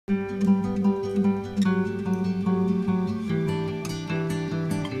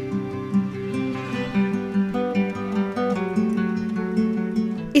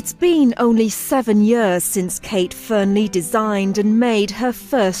It's been only 7 years since Kate Fearnley designed and made her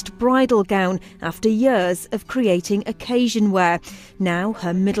first bridal gown after years of creating occasion wear. Now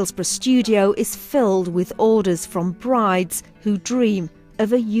her Middlesbrough studio is filled with orders from brides who dream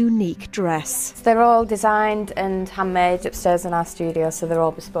of a unique dress. They're all designed and handmade upstairs in our studio, so they're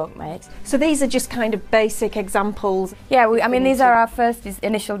all bespoke made. So these are just kind of basic examples? Yeah, these are our first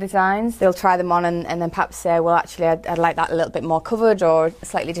initial designs. They'll try them on and then perhaps say, well, actually, I'd like that a little bit more covered or a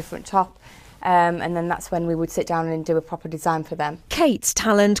slightly different top. And then that's when we would sit down and do a proper design for them. Kate's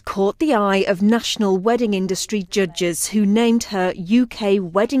talent caught the eye of national wedding industry judges who named her UK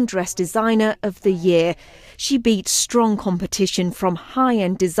Wedding Dress Designer of the Year. She beat strong competition from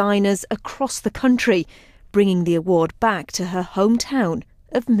high-end designers across the country, bringing the award back to her hometown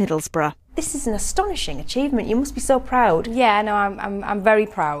of Middlesbrough. This is an astonishing achievement. You must be so proud. Yeah, no, I'm very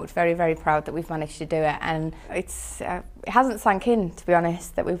proud, very, very proud that we've managed to do it, and it hasn't sank in, to be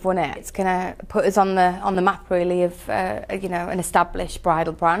honest, that we've won it. It's going to put us on the map, really, of an established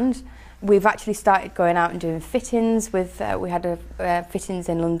bridal brand. We've actually started going out and doing fittings. We had fittings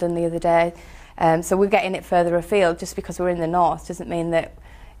in London the other day, so we're getting it further afield. Just because we're in the north doesn't mean that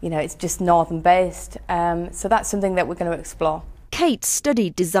it's just northern based. So that's something that we're going to explore. Kate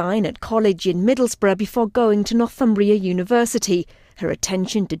studied design at college in Middlesbrough before going to Northumbria University. Her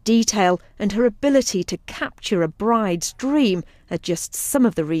attention to detail and her ability to capture a bride's dream are just some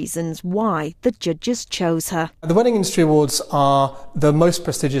of the reasons why the judges chose her. The Wedding Industry Awards are the most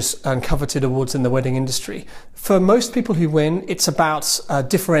prestigious and coveted awards in the wedding industry. For most people who win, it's about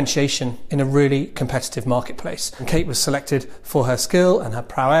differentiation in a really competitive marketplace. And Kate was selected for her skill and her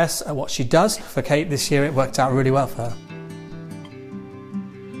prowess at what she does. For Kate this year, it worked out really well for her.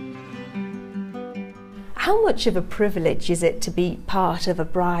 How much of a privilege is it to be part of a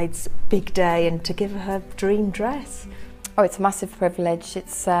bride's big day and to give her her dream dress? Oh, it's a massive privilege.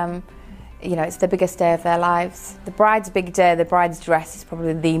 It's it's the biggest day of their lives. The bride's big day, the bride's dress is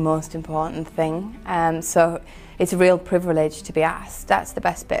probably the most important thing. So it's a real privilege to be asked. That's the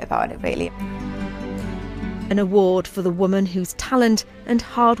best bit about it, really. An award for the woman whose talent and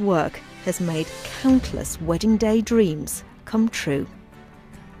hard work has made countless wedding day dreams come true.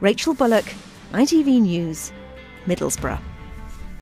 Rachel Bullock, ITV News, Middlesbrough.